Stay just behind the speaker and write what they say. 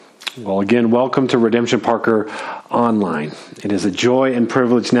Well, again, welcome to Redemption Parker Online. It is a joy and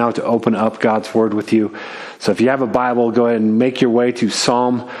privilege now to open up God's Word with you. So if you have a Bible, go ahead and make your way to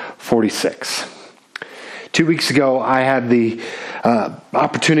Psalm 46. 2 weeks ago, I had the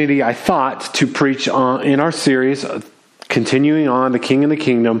opportunity, I thought, to preach in our series, continuing on, the King and the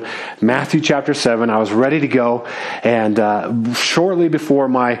Kingdom, Matthew chapter 7. I was ready to go, and shortly before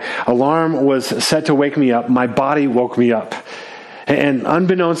my alarm was set to wake me up, my body woke me up. And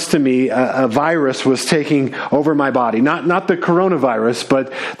unbeknownst to me, a virus was taking over my body. Not the coronavirus,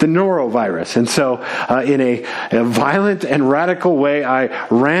 but the norovirus. And so in a violent and radical way, I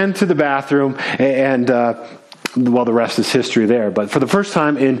ran to the bathroom and well, the rest is history there. But for the first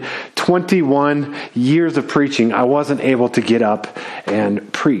time in 21 years of preaching, I wasn't able to get up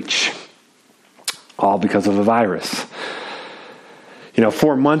and preach. All because of a virus.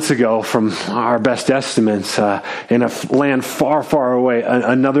 4 months ago, from our best estimates, in a land far, far away,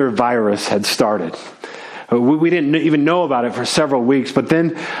 another virus had started. We didn't even know about it for several weeks, but then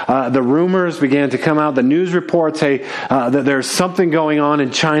the rumors began to come out, the news reports, that there's something going on in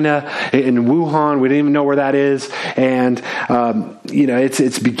China, in Wuhan. We didn't even know where that is, and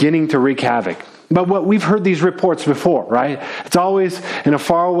it's beginning to wreak havoc. But what we've heard these reports before, right? It's always in a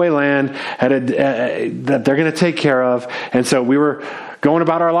faraway land that they're going to take care of, and so we were going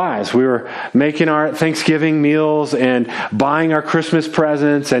about our lives. We were making our Thanksgiving meals and buying our Christmas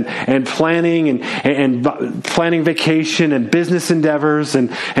presents and planning and planning vacation and business endeavors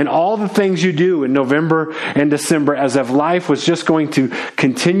and all the things you do in November and December as if life was just going to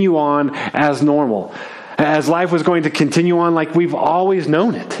continue on as normal. As life was going to continue on like we've always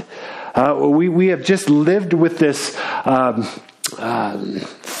known it. We have just lived with this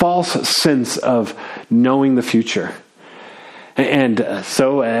false sense of knowing the future. And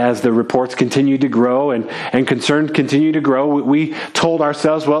so as the reports continue to grow and concerns continue to grow, we told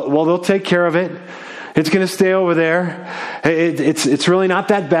ourselves, well, they'll take care of it. It's going to stay over there. It's really not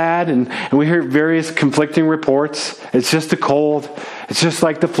that bad. And we hear various conflicting reports. It's just a cold. It's just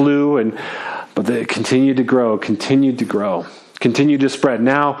like the flu. But it continued to grow, continued to spread.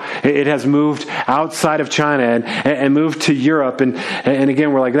 Now it has moved outside of China and moved to Europe. And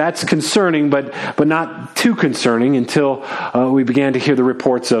again, we're like, that's concerning, but not too concerning until we began to hear the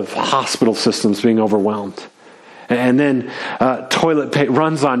reports of hospital systems being overwhelmed. And then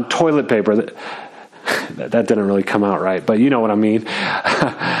runs on toilet paper. That didn't really come out right, but you know what I mean.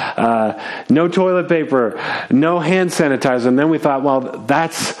 No toilet paper, no hand sanitizer. And then we thought, well,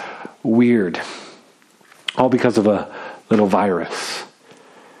 that's weird. All because of a little virus.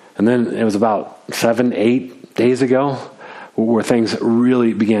 And then it was about 7-8 days ago where things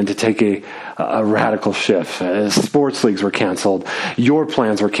really began to take a radical shift. Sports leagues were canceled. Your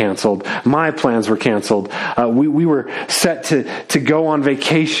plans were canceled. My plans were canceled. We were set to go on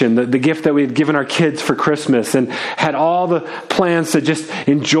vacation, the gift that we had given our kids for Christmas, and had all the plans to just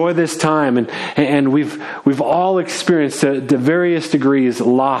enjoy this time. And we've all experienced to various degrees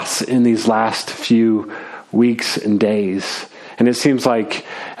loss in these last few weeks and days. And it seems like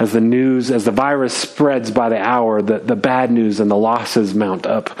as the virus spreads by the hour, the bad news and the losses mount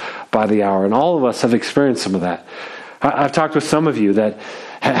up by the hour. And all of us have experienced some of that. I've talked with some of you that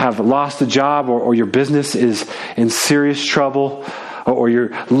have lost a job or your business is in serious trouble, or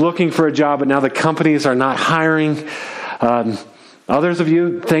you're looking for a job, but now the companies are not hiring. Others of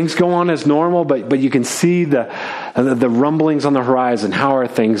you, things go on as normal, but you can see the rumblings on the horizon. How are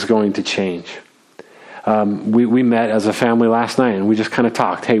things going to change? We met as a family last night and we just kind of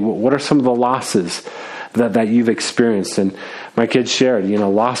talked. Hey, what are some of the losses that you've experienced? And my kids shared,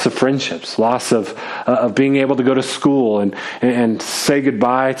 loss of friendships, loss of being able to go to school and say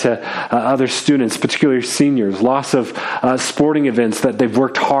goodbye to other students, particularly seniors, loss of sporting events that they've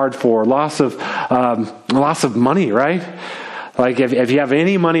worked hard for, loss of money, right? Like if you have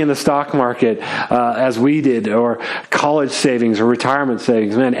any money in the stock market, as we did, or college savings or retirement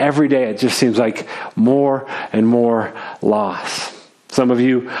savings, man, every day it just seems like more and more loss. Some of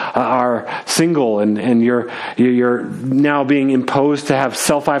you are single and you're now being imposed to have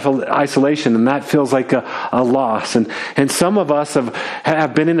self-isolation, and that feels like a loss. And some of us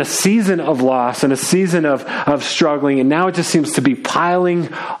have been in a season of loss and a season of struggling, and now it just seems to be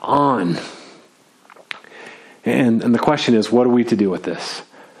piling on. And the question is, what are we to do with this?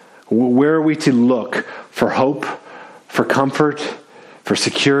 Where are we to look for hope, for comfort, for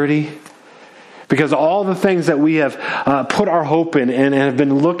security? Because all the things that we have put our hope in and have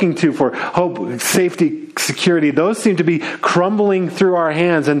been looking to for hope, safety, security, those seem to be crumbling through our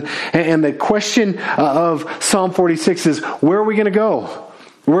hands. And the question of Psalm 46 is, where are we going to go?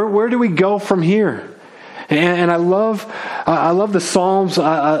 Where do we go from here? And I love the Psalms.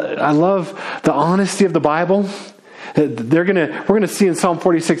 I love the honesty of the Bible. We're gonna see in Psalm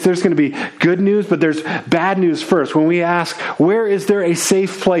 46, there's going to be good news, but there's bad news first. When we ask, where is there a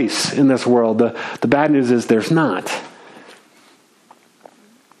safe place in this world? The bad news is there's not.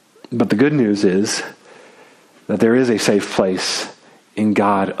 But the good news is that there is a safe place in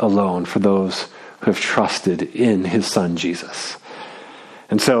God alone for those who have trusted in his Son, Jesus.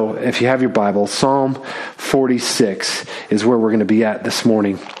 And so, if you have your Bible, Psalm 46 is where we're going to be at this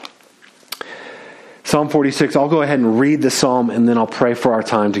morning. Psalm 46, I'll go ahead and read the psalm, and then I'll pray for our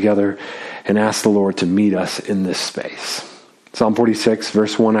time together and ask the Lord to meet us in this space. Psalm 46,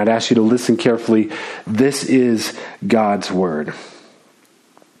 verse 1, I'd ask you to listen carefully. This is God's word.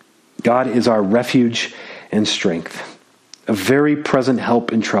 God is our refuge and strength, a very present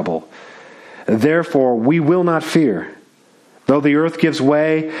help in trouble. Therefore, we will not fear. Though the earth gives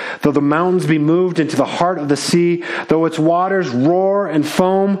way, though the mountains be moved into the heart of the sea, though its waters roar and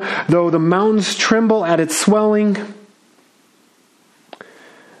foam, though the mountains tremble at its swelling,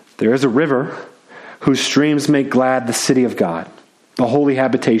 there is a river whose streams make glad the city of God, the holy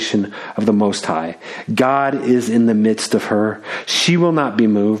habitation of the Most High. God is in the midst of her. She will not be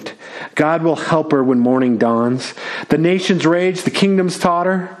moved. God will help her when morning dawns. The nations rage, the kingdoms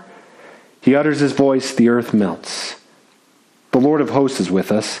totter. He utters his voice, the earth melts. The Lord of hosts is with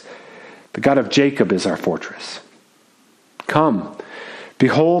us. The God of Jacob is our fortress. Come,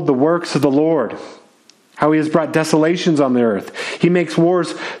 behold the works of the Lord, how he has brought desolations on the earth. He makes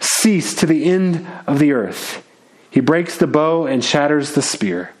wars cease to the end of the earth. He breaks the bow and shatters the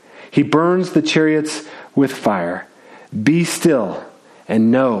spear. He burns the chariots with fire. Be still and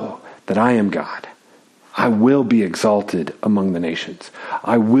know that I am God. I will be exalted among the nations.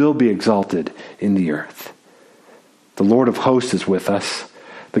 I will be exalted in the earth. The Lord of hosts is with us.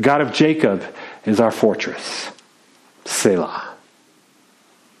 The God of Jacob is our fortress. Selah.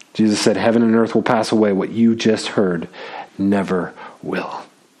 Jesus said, heaven and earth will pass away. What you just heard never will.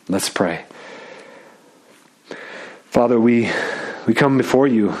 Let's pray. Father, we come before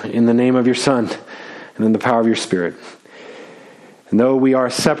you in the name of your Son and in the power of your Spirit. And though we are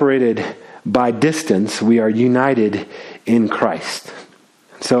separated by distance, we are united in Christ.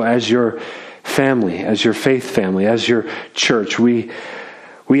 So as your family, as your faith family, as your church, we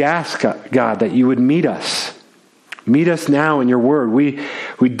ask, God, that you would meet us. Meet us now in your word.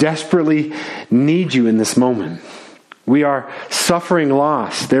 We desperately need you in this moment. We are suffering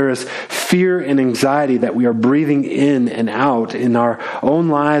loss. There is fear and anxiety that we are breathing in and out in our own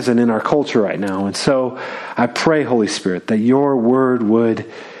lives and in our culture right now. And so I pray, Holy Spirit, that your word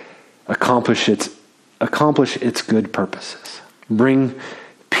would accomplish its good purposes. Bring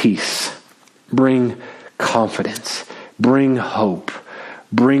peace. Bring confidence. Bring hope.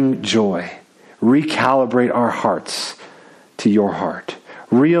 Bring joy. Recalibrate our hearts to your heart.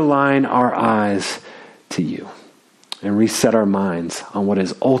 Realign our eyes to you. And reset our minds on what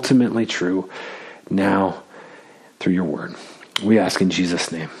is ultimately true now through your word. We ask in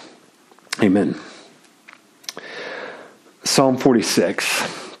Jesus' name. Amen. Psalm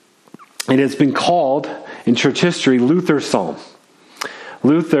 46. It has been called in church history Luther's Psalm.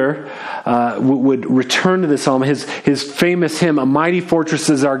 Luther would return to this psalm. His famous hymn, A Mighty Fortress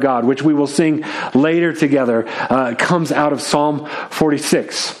is Our God, which we will sing later together, comes out of Psalm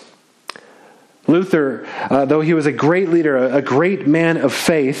 46. Luther, though he was a great leader, a great man of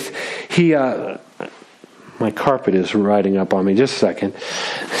faith, he... my carpet is riding up on me. Just a second.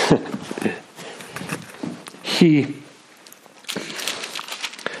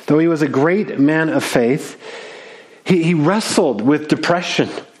 Though he was a great man of faith, he wrestled with depression.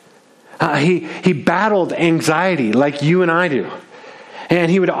 He battled anxiety like you and I do. And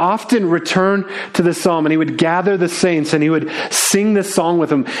he would often return to the psalm, and he would gather the saints, and he would sing this song with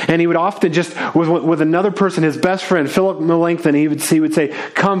them. And he would often just, with another person, his best friend, Philip Melanchthon, he would say,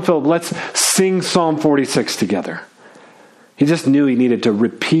 come, Philip, let's sing Psalm 46 together. He just knew he needed to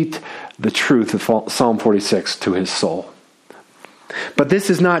repeat the truth of Psalm 46 to his soul. But this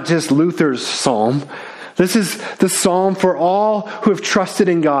is not just Luther's psalm. This is the psalm for all who have trusted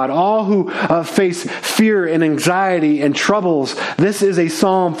in God, all who face fear and anxiety and troubles. This is a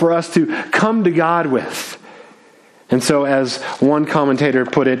psalm for us to come to God with. And so, as one commentator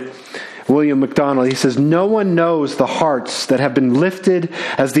put it, William MacDonald, he says, no one knows the hearts that have been lifted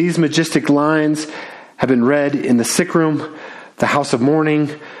as these majestic lines have been read in the sick room, the house of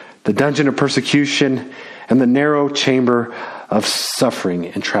mourning, the dungeon of persecution, and the narrow chamber of suffering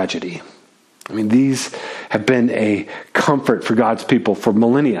and tragedy. I mean, these have been a comfort for God's people for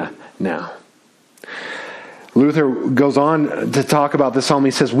millennia now. Luther goes on to talk about this psalm.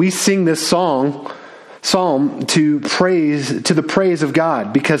 He says, we sing this song psalm to the praise of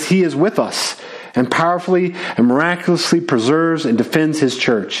God, because he is with us and powerfully and miraculously preserves and defends his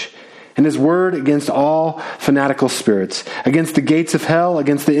church and his word against all fanatical spirits, against the gates of hell,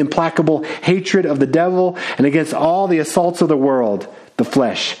 against the implacable hatred of the devil, and against all the assaults of the world, the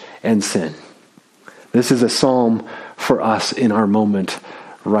flesh, and sin. This is a psalm for us in our moment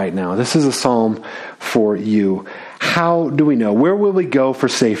right now. This is a psalm for you. How do we know? Where will we go for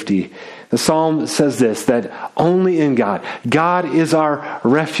safety? The psalm says this, that only in God. God is our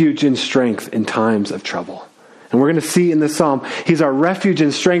refuge and strength in times of trouble. And we're going to see in this psalm, he's our refuge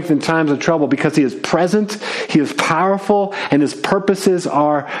and strength in times of trouble because he is present, he is powerful, and his purposes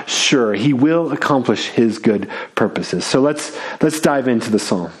are sure. He will accomplish his good purposes. So let's dive into the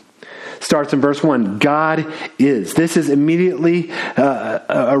psalm. Starts in verse 1. God is. This is immediately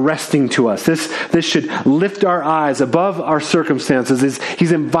arresting to us. This should lift our eyes above our circumstances.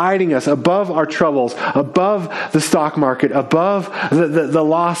 He's inviting us above our troubles, above the stock market, above the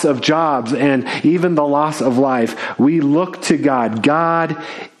loss of jobs, and even the loss of life. We look to God. God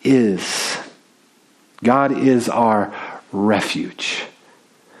is. God is our refuge.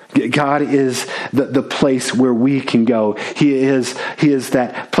 God is the place where we can go. He is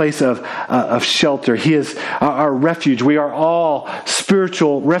that place of shelter. He is our refuge. We are all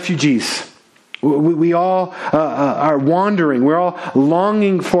spiritual refugees. We all are wandering. We're all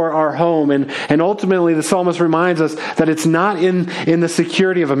longing for our home. And ultimately, the psalmist reminds us that it's not in the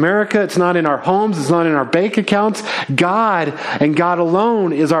security of America. It's not in our homes. It's not in our bank accounts. God and God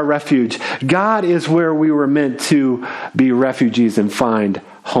alone is our refuge. God is where we were meant to be refugees and find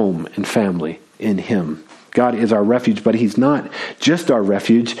home and family in him. God is our refuge, but he's not just our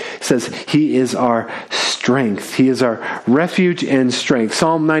refuge. It says he is our strength. He is our refuge and strength.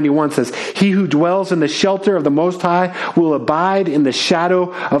 Psalm 91 says, he who dwells in the shelter of the Most High will abide in the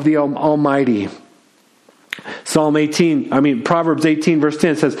shadow of the Almighty. Proverbs 18 verse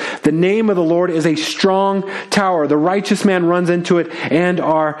 10 says, the name of the Lord is a strong tower. The righteous man runs into it and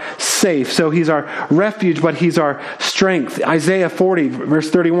are safe. So he's our refuge, but he's our strength. Isaiah 40 verse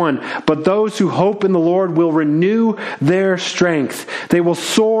 31, but those who hope in the Lord will renew their strength. They will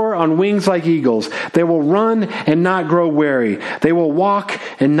soar on wings like eagles. They will run and not grow weary. They will walk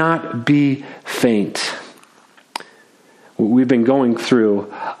and not be faint. We've been going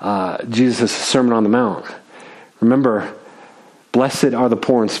through Jesus' Sermon on the Mount. Remember, blessed are the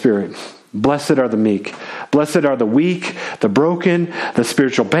poor in spirit. Blessed are the meek. Blessed are the weak, the broken, the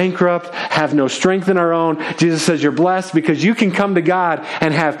spiritual bankrupt, have no strength in our own. Jesus says you're blessed because you can come to God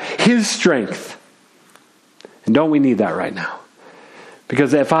and have his strength. And don't we need that right now?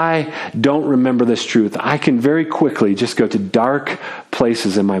 Because if I don't remember this truth, I can very quickly just go to dark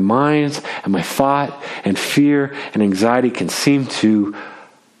places in my mind and my thought, and fear and anxiety can seem to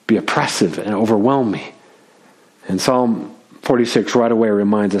be oppressive and overwhelm me. And Psalm 46 right away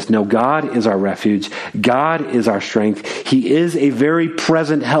reminds us, no, God is our refuge. God is our strength. He is a very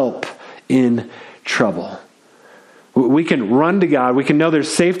present help in trouble. We can run to God. We can know there's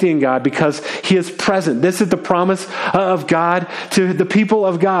safety in God because he is present. This is the promise of God to the people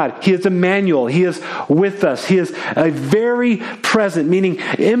of God. He is Emmanuel. He is with us. He is a very present, meaning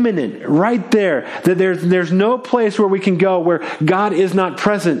imminent, right there. That there's no place where we can go where God is not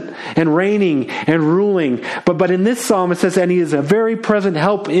present and reigning and ruling. But in this psalm it says, and he is a very present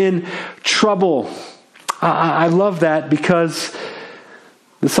help in trouble. I love that because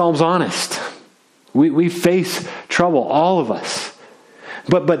the psalm's honest. We face trouble, all of us.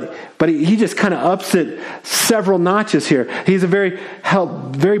 But he just kind of ups it several notches here. He's a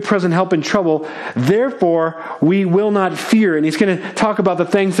very present help in trouble. Therefore, we will not fear. And he's going to talk about the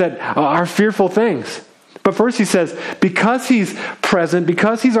things that are fearful things. But first he says, because he's present,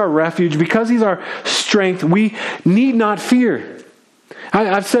 because he's our refuge, because he's our strength, we need not fear.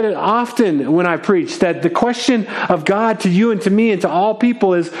 I've said it often when I preach that the question of God to you and to me and to all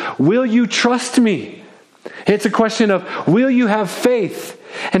people is, will you trust me? It's a question of, will you have faith?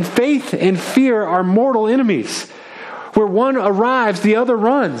 And faith and fear are mortal enemies. Where one arrives, the other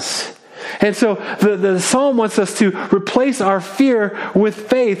runs. And so the psalm wants us to replace our fear with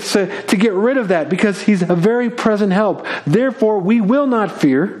faith, so to get rid of that, because he's a very present help. Therefore, we will not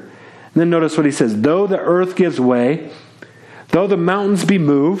fear. And then notice what he says, though the earth gives way, though the mountains be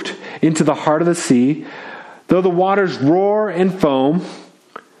moved into the heart of the sea, though the waters roar and foam,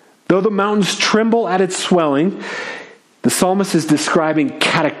 though the mountains tremble at its swelling, the psalmist is describing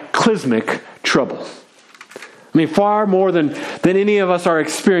cataclysmic trouble. I mean, far more than any of us are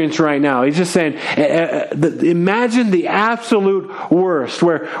experiencing right now. He's just saying, imagine the absolute worst,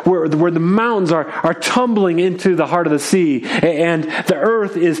 where the mountains are tumbling into the heart of the sea, and the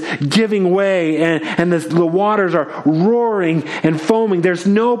earth is giving way, and the waters are roaring and foaming. There's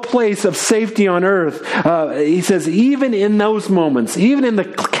no place of safety on earth. He says, even in those moments, even in the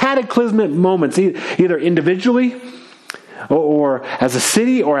cataclysmic moments, either individually, or as a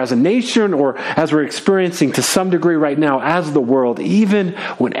city, or as a nation, or as we're experiencing to some degree right now as the world, even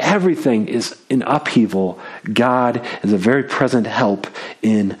when everything is in upheaval, God is a very present help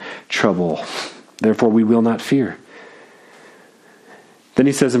in trouble. Therefore, we will not fear. Then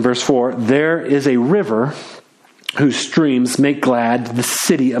he says in verse 4, there is a river whose streams make glad the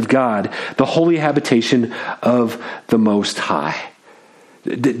city of God, the holy habitation of the Most High.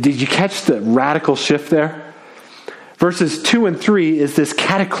 Did you catch the radical shift there? Verses 2 and 3 is this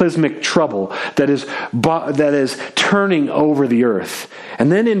cataclysmic trouble that is turning over the earth.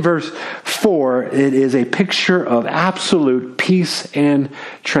 And then in verse 4, it is a picture of absolute peace and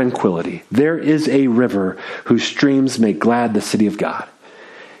tranquility. There is a river whose streams make glad the city of God.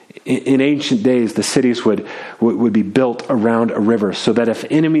 In ancient days, the cities would be built around a river so that if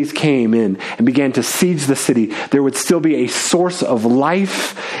enemies came in and began to siege the city, there would still be a source of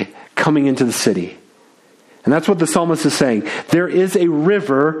life coming into the city. And that's what the psalmist is saying. There is a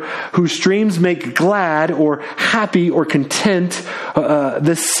river whose streams make glad or happy or content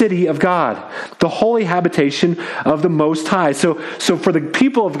the city of God, the holy habitation of the Most High. So for the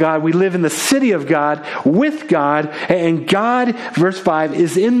people of God, we live in the city of God with God, and God, verse 5,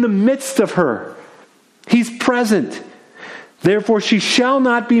 is in the midst of her. He's present. Therefore, she shall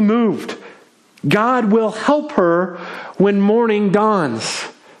not be moved. God will help her when morning dawns.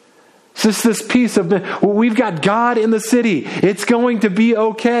 It's just this piece of, we've got God in the city. It's going to be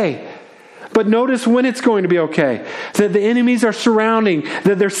okay. But notice when it's going to be okay. That the enemies are surrounding,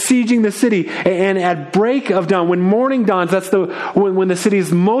 that they're sieging the city. And at break of dawn, when morning dawns, that's when the city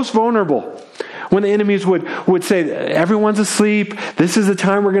is most vulnerable. When the enemies would say, everyone's asleep, this is the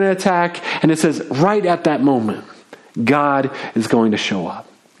time we're going to attack. And it says, right at that moment, God is going to show up.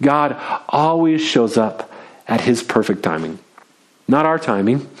 God always shows up at his perfect timing. Not our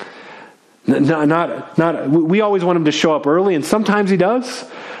timing. Not. We always want him to show up early, and sometimes he does,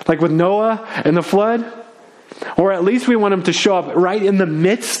 like with Noah and the flood. Or at least we want him to show up right in the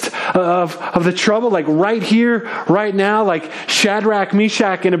midst of the trouble, like right here, right now, like Shadrach,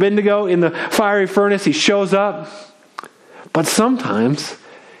 Meshach, and Abednego in the fiery furnace. He shows up. But sometimes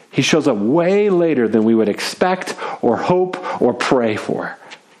he shows up way later than we would expect or hope or pray for.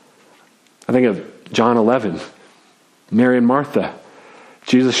 I think of John 11, Mary and Martha.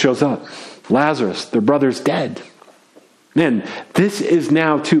 Jesus shows up. Lazarus, their brother's dead. Man, this is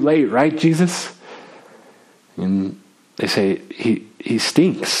now too late, right, Jesus? And they say, he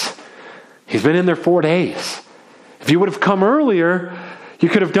stinks. He's been in there 4 days. If you would have come earlier, you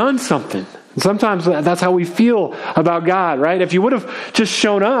could have done something. And sometimes that's how we feel about God, right? If you would have just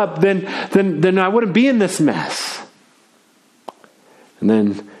shown up, then I wouldn't be in this mess. And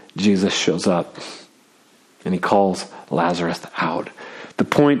then Jesus shows up and he calls Lazarus out. The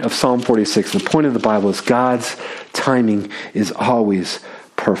point of Psalm 46, the point of the Bible is God's timing is always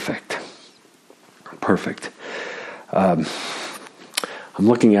perfect. Perfect. I'm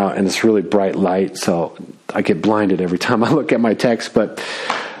looking out and it's really bright light, so I get blinded every time I look at my text, but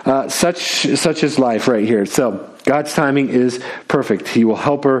such is life right here. So God's timing is perfect. He will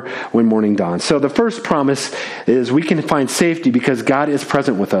help her when morning dawns. So the first promise is we can find safety because God is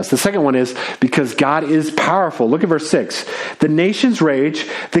present with us. The second one is because God is powerful. Look at verse 6. The nations rage,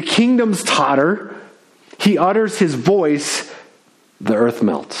 the kingdoms totter. He utters his voice, the earth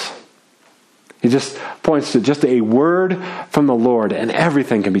melts. He just points to just a word from the Lord and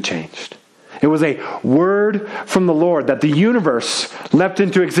everything can be changed. It was a word from the Lord that the universe leapt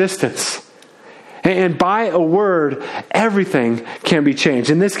into existence. And by a word, everything can be changed.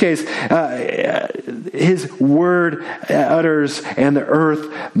 In this case, his word utters and the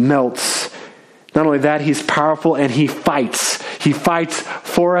earth melts. Not only that, he's powerful and he fights. He fights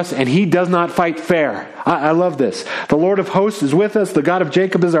for us and he does not fight fair. I love this. The Lord of hosts is with us. The God of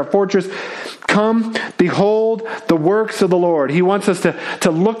Jacob is our fortress. Come, behold the works of the Lord. He wants us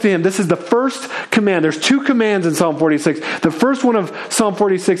to look to him. This is the first command. There's two commands in Psalm 46. The first one of Psalm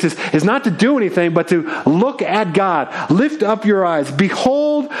 46 is not to do anything, but to look at God. Lift up your eyes.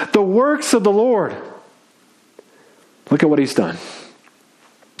 Behold the works of the Lord. Look at what he's done.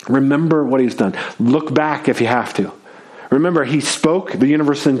 Remember what he's done. Look back if you have to. Remember, he spoke the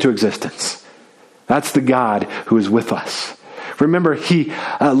universe into existence. That's the God who is with us. Remember, he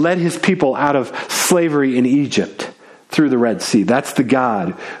led his people out of slavery in Egypt through the Red Sea. That's the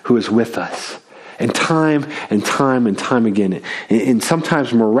God who is with us. And time again, in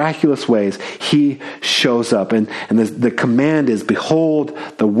sometimes miraculous ways, he shows up. And the command is, behold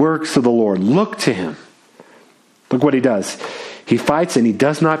the works of the Lord. Look to him. Look what he does. He fights and he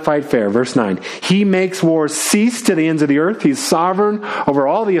does not fight fair. Verse 9. He makes wars cease to the ends of the earth. He's sovereign over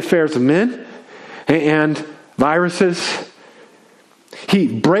all the affairs of men and viruses. He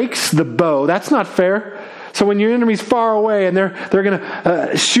breaks the bow. That's not fair. So when your enemy's far away and they're going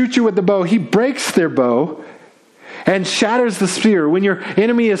to shoot you with the bow, he breaks their bow and shatters the spear. When your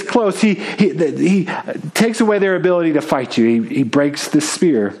enemy is close, he takes away their ability to fight you. He breaks the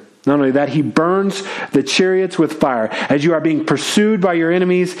spear. Not only that, he burns the chariots with fire. As you are being pursued by your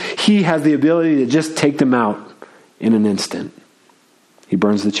enemies, he has the ability to just take them out in an instant. He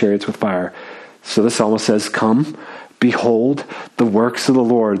burns the chariots with fire. So the psalmist says, come, behold the works of the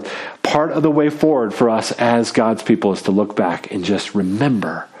Lord. Part of the way forward for us as God's people is to look back and just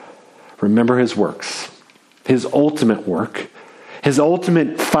remember his works, his ultimate work, his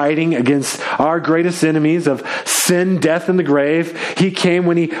ultimate fighting against our greatest enemies of sin, death, and the grave. He came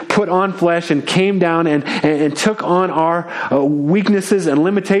when he put on flesh and came down and took on our weaknesses and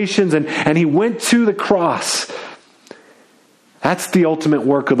limitations, and he went to the cross. That's the ultimate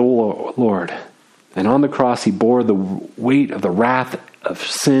work of the Lord. And on the cross, he bore the weight of the wrath of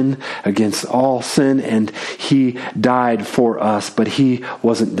sin against all sin, and he died for us, but he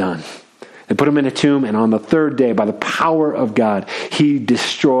wasn't done. They put him in a tomb, and on the third day, by the power of God, he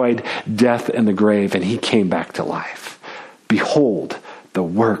destroyed death and the grave, and he came back to life. Behold the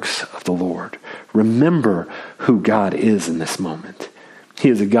works of the Lord. Remember who God is in this moment. He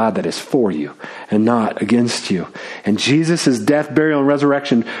is a God that is for you and not against you. And Jesus' death, burial, and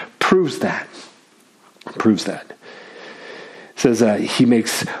resurrection proves that. It says he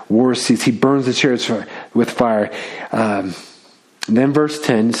makes wars cease. He burns the chariots with fire. And then verse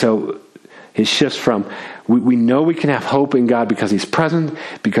 10, so it shifts from, we know we can have hope in God because he's present,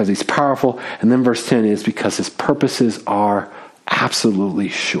 because he's powerful. And then verse 10 is because his purposes are absolutely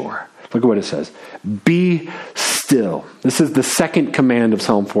sure. Look at what it says. Be still. This is the second command of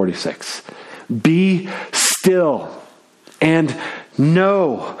Psalm 46. Be still and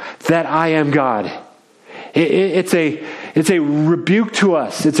know that I am God. It's a rebuke to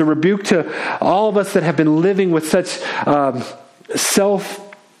us. It's a rebuke to all of us that have been living with such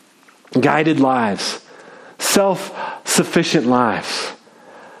self-guided lives, self-sufficient lives,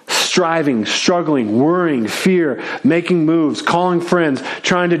 striving, struggling, worrying, fear, making moves, calling friends,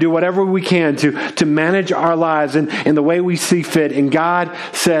 trying to do whatever we can to manage our lives in the way we see fit. And God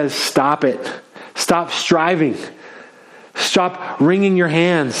says, stop it. Stop striving. Stop wringing your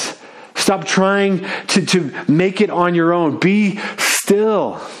hands. Stop trying to make it on your own. Be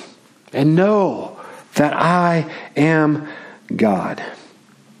still and know that I am God.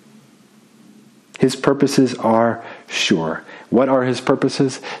 His purposes are sure. What are his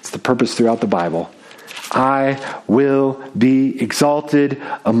purposes? It's the purpose throughout the Bible. I will be exalted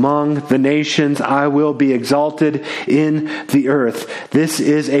among the nations. I will be exalted in the earth. This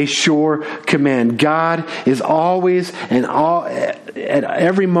is a sure command. God is always and at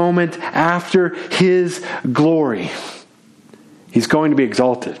every moment after his glory. He's going to be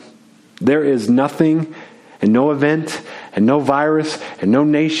exalted. There is nothing and no event and no virus and no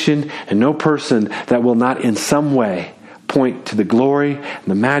nation and no person that will not in some way point to the glory and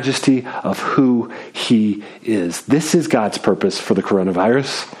the majesty of who he is. This is God's purpose for the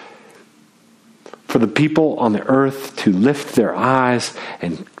coronavirus. For the people on the earth to lift their eyes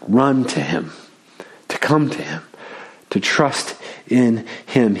and run to him, to come to him, to trust in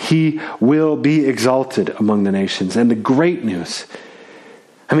him. He will be exalted among the nations. And the great news,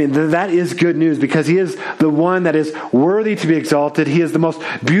 that is good news because he is the one that is worthy to be exalted. He is the most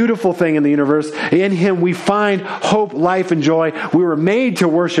beautiful thing in the universe. In him we find hope, life, and joy. We were made to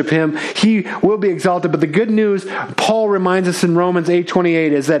worship him. He will be exalted. But the good news, Paul reminds us in Romans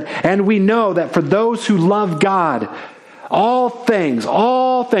 8:28 is that, and we know that for those who love God, all things,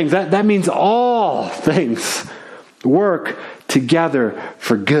 that means all things work together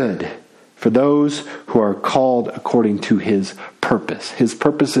for good. For those who are called according to his purpose. His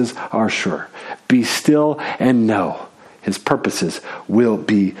purposes are sure. Be still and know his purposes will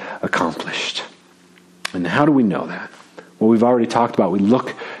be accomplished. And how do we know that? Well, we've already talked about, we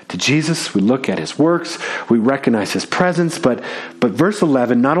look to Jesus, we look at his works, we recognize his presence, but verse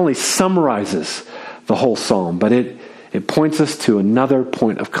 11 not only summarizes the whole psalm, but it points us to another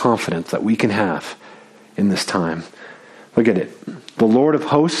point of confidence that we can have in this time. Look at it. The Lord of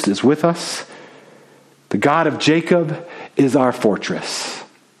hosts is with us. The God of Jacob is our fortress.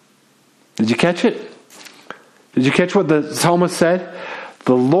 Did you catch it? Did you catch what the psalmist said?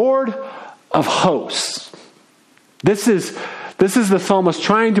 The Lord of hosts. This is the psalmist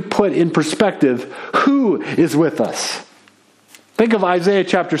trying to put in perspective who is with us. Think of Isaiah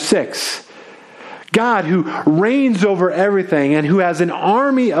chapter 6. God who reigns over everything and who has an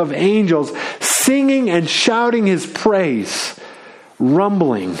army of angels singing and shouting his praise,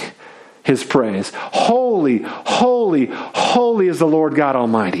 rumbling his praise. Holy, holy, holy is the Lord God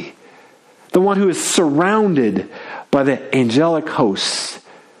Almighty. The one who is surrounded by the angelic hosts,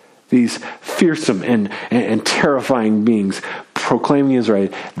 these fearsome and terrifying beings proclaiming his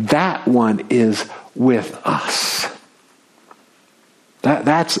right. That one is with us.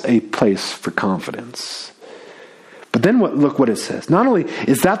 That's a place for confidence. But then look what it says. Not only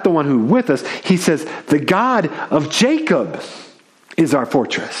is that the one who is with us, he says, the God of Jacob is our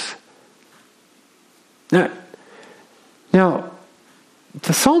fortress. Now,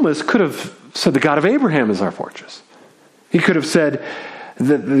 the psalmist could have said the God of Abraham is our fortress. He could have said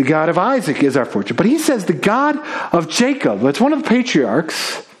the God of Isaac is our fortress. But he says the God of Jacob. It's one of the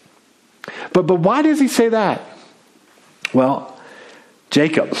patriarchs. But why does he say that? Well,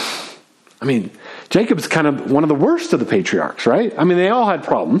 Jacob. Jacob's kind of one of the worst of the patriarchs, right? They all had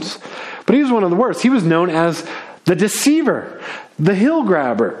problems, but he was one of the worst. He was known as the deceiver, the heel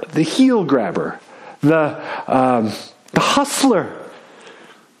grabber, the hustler.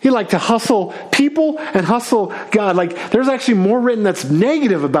 He liked to hustle people and hustle God. There's actually more written that's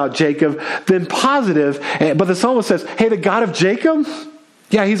negative about Jacob than positive. But the psalmist says, hey, the God of Jacob,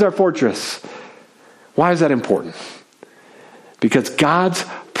 yeah, he's our fortress. Why is that important? Because God's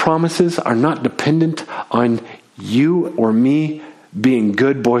promises are not dependent on you or me being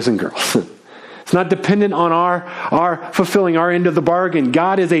good boys and girls. It's not dependent on our fulfilling our end of the bargain.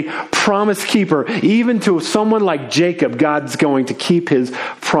 God is a promise keeper. Even to someone like Jacob, God's going to keep his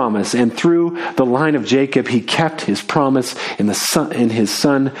promise. And through the line of Jacob, he kept his promise in his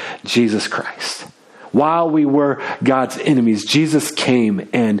son, Jesus Christ. While we were God's enemies, Jesus came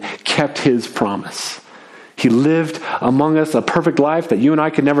and kept his promise. He lived among us a perfect life that you and I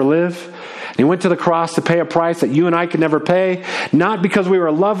could never live. And he went to the cross to pay a price that you and I could never pay. Not because we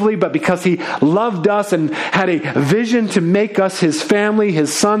were lovely, but because he loved us and had a vision to make us his family,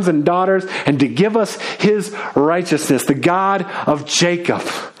 his sons and daughters, and to give us his righteousness. The God of Jacob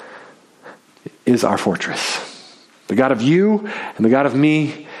is our fortress. The God of you and the God of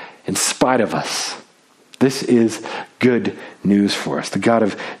me in spite of us. This is good news for us. The God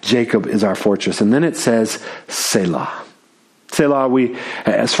of Jacob is our fortress. And then it says, Selah. Selah,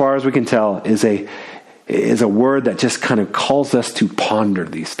 as far as we can tell, is a word that just kind of calls us to ponder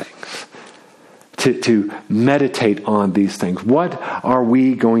these things, to meditate on these things. What are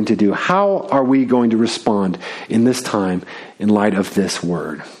we going to do? How are we going to respond in this time in light of this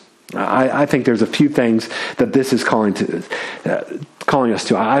word? I think there's a few things that this is calling us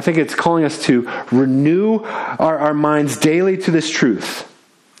to. I think it's calling us to renew our minds daily to this truth.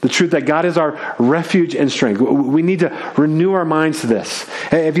 The truth that God is our refuge and strength. We need to renew our minds to this.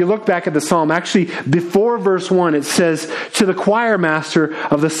 If you look back at the psalm, actually before verse 1, it says, to the choir master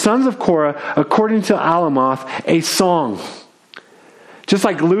of the sons of Korah, according to Alamoth, a song. Just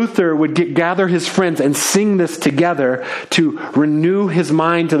like Luther would gather his friends and sing this together to renew his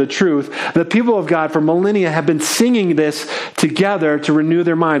mind to the truth, the people of God for millennia have been singing this together to renew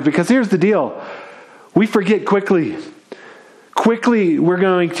their minds. Because here's the deal. We forget quickly. Quickly, we're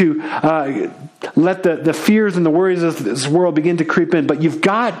going to let the fears and the worries of this world begin to creep in. But you've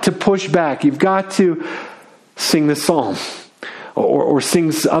got to push back. You've got to sing this psalm. Or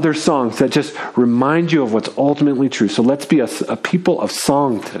sing other songs that just remind you of what's ultimately true. So let's be a people of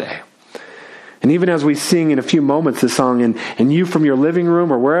song today. And even as we sing in a few moments this song, and you from your living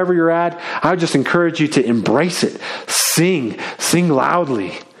room or wherever you're at, I would just encourage you to embrace it. Sing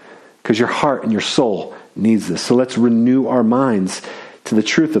loudly, because your heart and your soul needs this. So let's renew our minds to the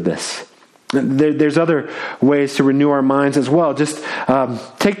truth of this. There's other ways to renew our minds as well. Just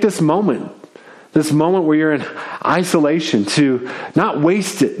take this moment where you're in isolation, to not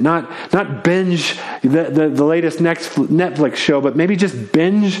waste it, not binge the latest next Netflix show, but maybe just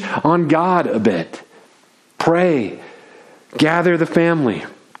binge on God a bit. Pray. Gather the family.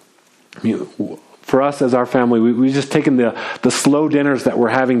 For us as our family, we've just taken the slow dinners that we're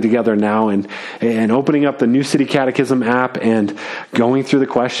having together now and opening up the New City Catechism app and going through the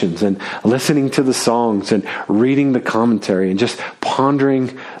questions and listening to the songs and reading the commentary and just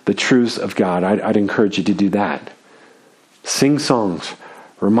pondering the truths of God. I'd encourage you to do that. Sing songs.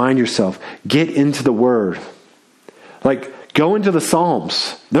 Remind yourself. Get into the Word. Go into the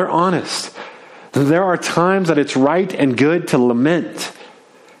Psalms. They're honest. There are times that it's right and good to lament.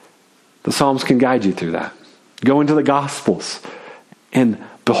 The Psalms can guide you through that. Go into the Gospels and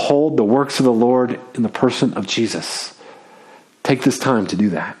behold the works of the Lord in the person of Jesus. Take this time to do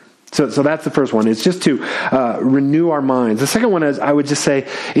that. So that's the first one. It's just to renew our minds. The second one is, I would just say,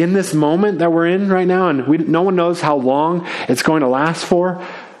 in this moment that we're in right now, and no one knows how long it's going to last for.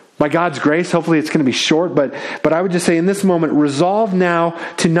 By God's grace, hopefully it's going to be short, but I would just say in this moment, resolve now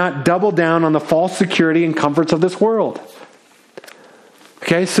to not double down on the false security and comforts of this world.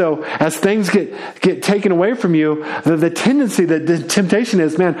 Okay, so as things get taken away from you, the tendency, the temptation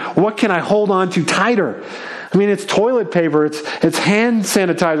is, man, what can I hold on to tighter? I mean, it's toilet paper, it's hand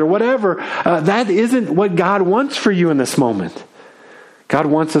sanitizer, whatever. That isn't what God wants for you in this moment. God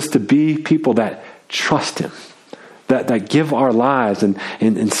wants us to be people that trust Him, that give our lives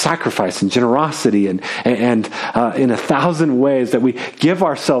and sacrifice and generosity and in 1,000 ways, that we give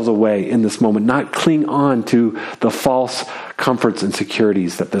ourselves away in this moment, not cling on to the false comforts and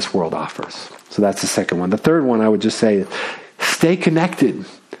securities that this world offers. So that's the second one. The third one, I would just say, stay connected.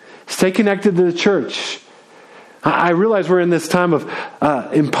 Stay connected to the church. I realize we're in this time of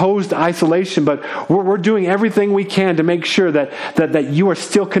imposed isolation, but we're doing everything we can to make sure that you are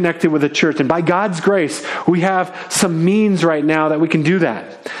still connected with the church. And by God's grace, we have some means right now that we can do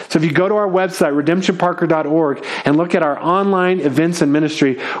that. So if you go to our website, redemptionparker.org, and look at our online events and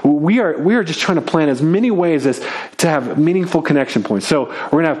ministry, we are just trying to plan as many ways as to have meaningful connection points. So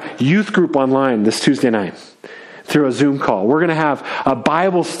we're going to have youth group online this Tuesday night through a Zoom call. We're going to have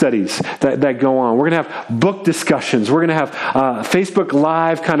Bible studies that go on. We're going to have book discussions. We're going to have Facebook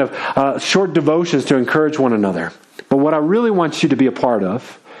Live kind of short devotions to encourage one another. But what I really want you to be a part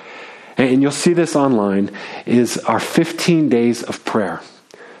of, and you'll see this online, is our 15 days of prayer.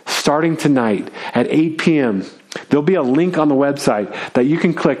 Starting tonight at 8 p.m., there'll be a link on the website that you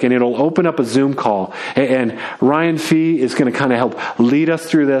can click and it'll open up a Zoom call. And Ryan Fee is going to kind of help lead us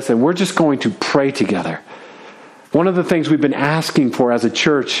through this, and we're just going to pray together. One of the things we've been asking for as a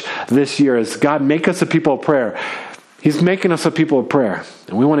church this year is, God, make us a people of prayer. He's making us a people of prayer,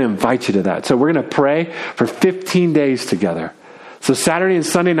 and we want to invite you to that. So we're going to pray for 15 days together. So Saturday and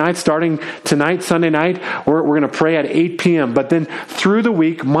Sunday night, starting tonight, Sunday night, we're going to pray at 8 p.m. But then through the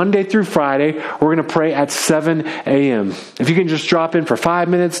week, Monday through Friday, we're going to pray at 7 a.m. If you can just drop in for 5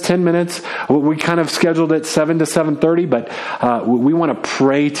 minutes, 10 minutes, we kind of scheduled it 7 to 7:30, but we want to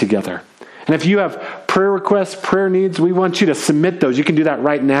pray together. And if you have prayer requests, prayer needs, we want you to submit those. You can do that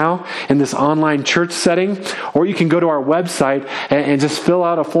right now in this online church setting, or you can go to our website and just fill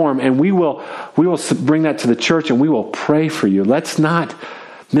out a form, and we will bring that to the church and we will pray for you. Let's not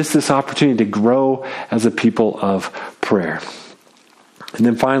miss this opportunity to grow as a people of prayer. And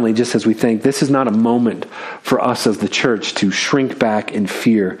then finally, just as we think, this is not a moment for us as the church to shrink back in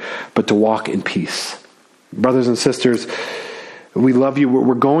fear, but to walk in peace. Brothers and sisters, we love you.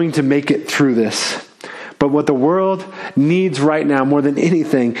 We're going to make it through this. But what the world needs right now more than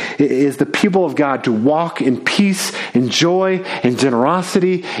anything is the people of God to walk in peace, in joy, in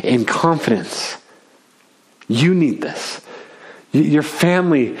generosity, in confidence. You need this. Your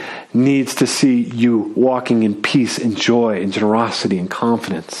family needs to see you walking in peace, in joy, in generosity, in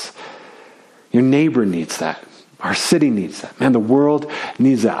confidence. Your neighbor needs that. Our city needs that. Man, the world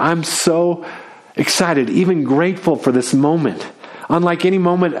needs that. I'm so excited, even grateful for this moment. Unlike any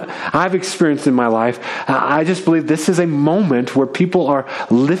moment I've experienced in my life, I just believe this is a moment where people are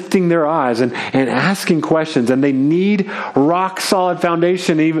lifting their eyes and asking questions, and they need rock-solid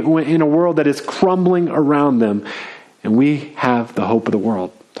foundation even in a world that is crumbling around them. And we have the hope of the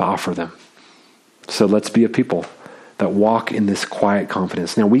world to offer them. So let's be a people that walk in this quiet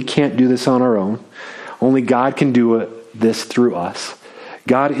confidence. Now, we can't do this on our own. Only God can do this through us.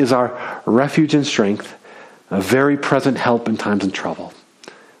 God is our refuge and strength, a very present help in times of trouble.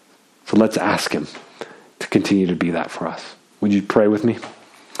 So let's ask Him to continue to be that for us. Would you pray with me?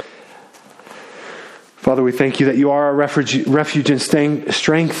 Father, we thank you that you are our refuge and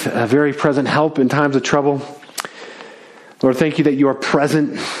strength, a very present help in times of trouble. Lord, thank you that you are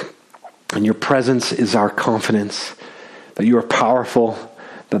present, and your presence is our confidence, that you are powerful,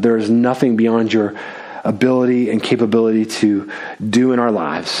 that there is nothing beyond your ability and capability to do in our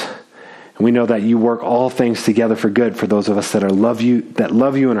lives. And we know that you work all things together for good for those of us that love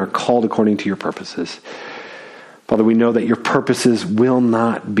you and are called according to your purposes. Father, we know that your purposes will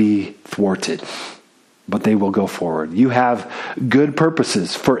not be thwarted, but they will go forward. You have good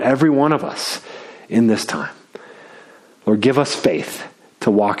purposes for every one of us in this time. Lord, give us faith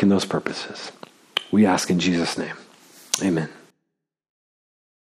to walk in those purposes. We ask in Jesus' name. Amen.